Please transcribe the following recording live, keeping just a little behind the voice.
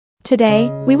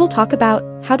Today, we will talk about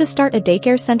how to start a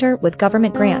daycare center with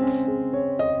government grants.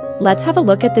 Let's have a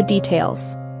look at the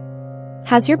details.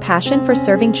 Has your passion for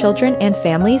serving children and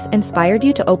families inspired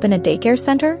you to open a daycare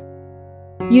center?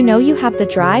 You know you have the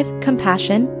drive,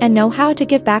 compassion, and know-how to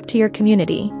give back to your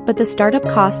community, but the startup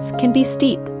costs can be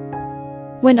steep.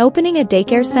 When opening a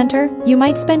daycare center, you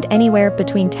might spend anywhere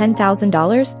between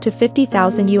 $10,000 to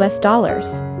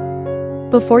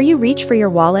 $50,000. Before you reach for your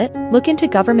wallet, look into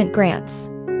government grants.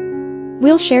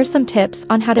 We'll share some tips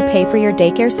on how to pay for your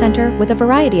daycare center with a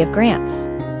variety of grants.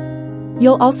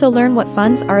 You'll also learn what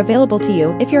funds are available to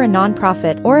you if you're a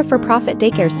nonprofit or a for-profit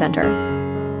daycare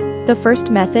center. The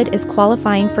first method is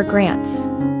qualifying for grants.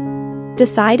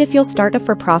 Decide if you'll start a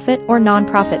for-profit or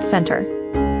nonprofit center.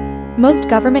 Most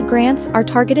government grants are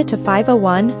targeted to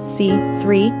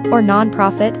 501(c)(3) or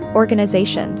nonprofit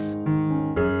organizations.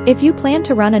 If you plan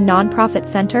to run a nonprofit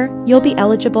center, you'll be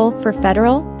eligible for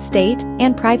federal, state,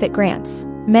 and private grants,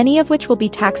 many of which will be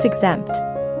tax-exempt.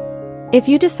 If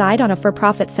you decide on a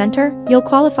for-profit center, you'll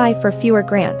qualify for fewer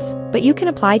grants, but you can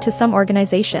apply to some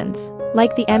organizations,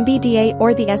 like the MBDA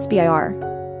or the SBIR.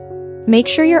 Make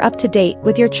sure you're up to date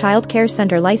with your child care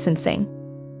center licensing.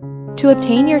 To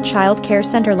obtain your child care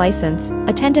center license,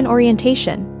 attend an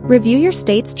orientation, review your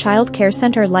state's child care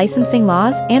center licensing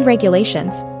laws and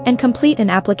regulations, and complete an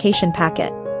application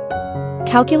packet.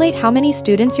 Calculate how many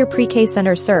students your pre-K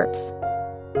center serves.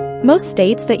 Most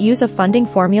states that use a funding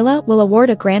formula will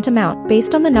award a grant amount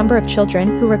based on the number of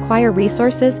children who require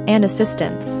resources and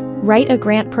assistance. Write a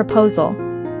grant proposal.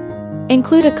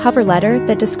 Include a cover letter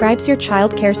that describes your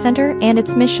child care center and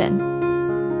its mission.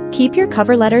 Keep your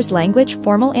cover letter's language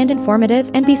formal and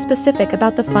informative, and be specific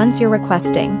about the funds you're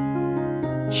requesting.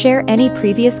 Share any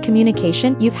previous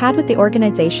communication you've had with the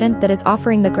organization that is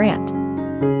offering the grant.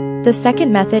 The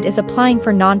second method is applying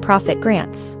for nonprofit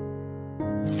grants.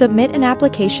 Submit an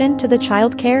application to the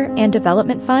Child Care and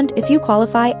Development Fund if you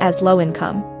qualify as low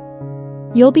income.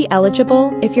 You'll be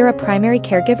eligible if you're a primary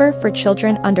caregiver for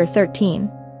children under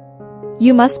 13.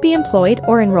 You must be employed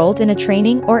or enrolled in a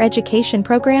training or education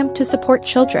program to support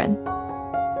children.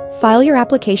 File your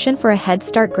application for a Head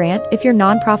Start grant if your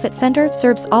nonprofit center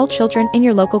serves all children in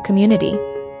your local community.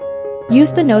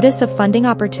 Use the Notice of Funding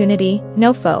Opportunity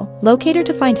 (NOFO) locator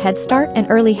to find Head Start and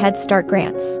Early Head Start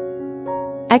grants.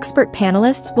 Expert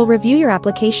panelists will review your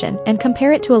application and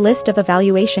compare it to a list of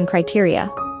evaluation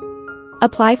criteria.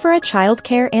 Apply for a Child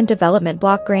Care and Development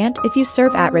Block Grant if you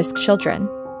serve at-risk children.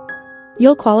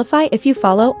 You'll qualify if you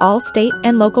follow all state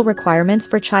and local requirements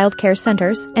for child care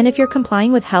centers and if you're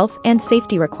complying with health and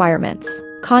safety requirements.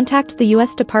 Contact the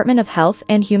U.S. Department of Health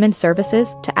and Human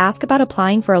Services to ask about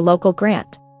applying for a local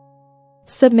grant.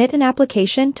 Submit an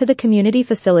application to the Community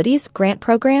Facilities Grant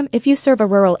Program if you serve a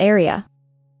rural area.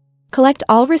 Collect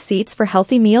all receipts for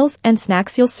healthy meals and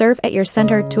snacks you'll serve at your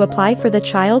center to apply for the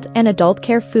Child and Adult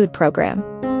Care Food Program.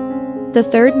 The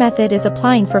third method is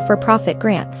applying for for-profit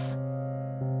grants.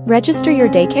 Register your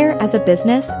daycare as a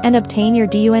business and obtain your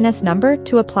DUNS number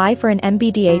to apply for an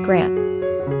MBDA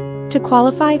grant. To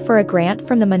qualify for a grant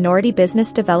from the Minority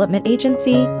Business Development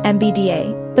Agency,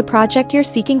 MBDA, the project you're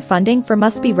seeking funding for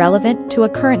must be relevant to a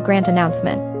current grant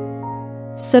announcement.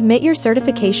 Submit your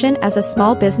certification as a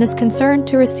small business concern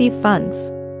to receive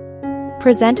funds.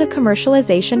 Present a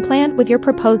commercialization plan with your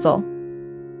proposal.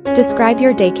 Describe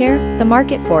your daycare, the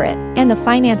market for it, and the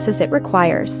finances it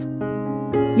requires.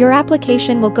 Your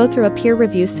application will go through a peer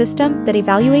review system that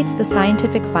evaluates the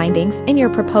scientific findings in your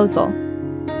proposal.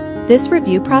 This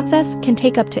review process can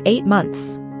take up to 8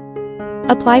 months.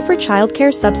 Apply for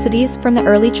childcare subsidies from the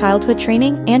Early Childhood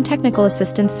Training and Technical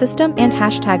Assistance System and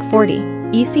 #40,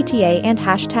 ECTA and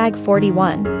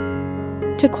 #41.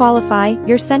 To qualify,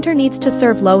 your center needs to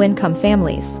serve low-income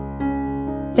families.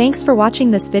 Thanks for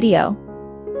watching this video.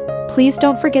 Please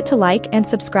don't forget to like and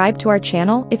subscribe to our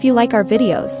channel if you like our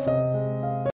videos.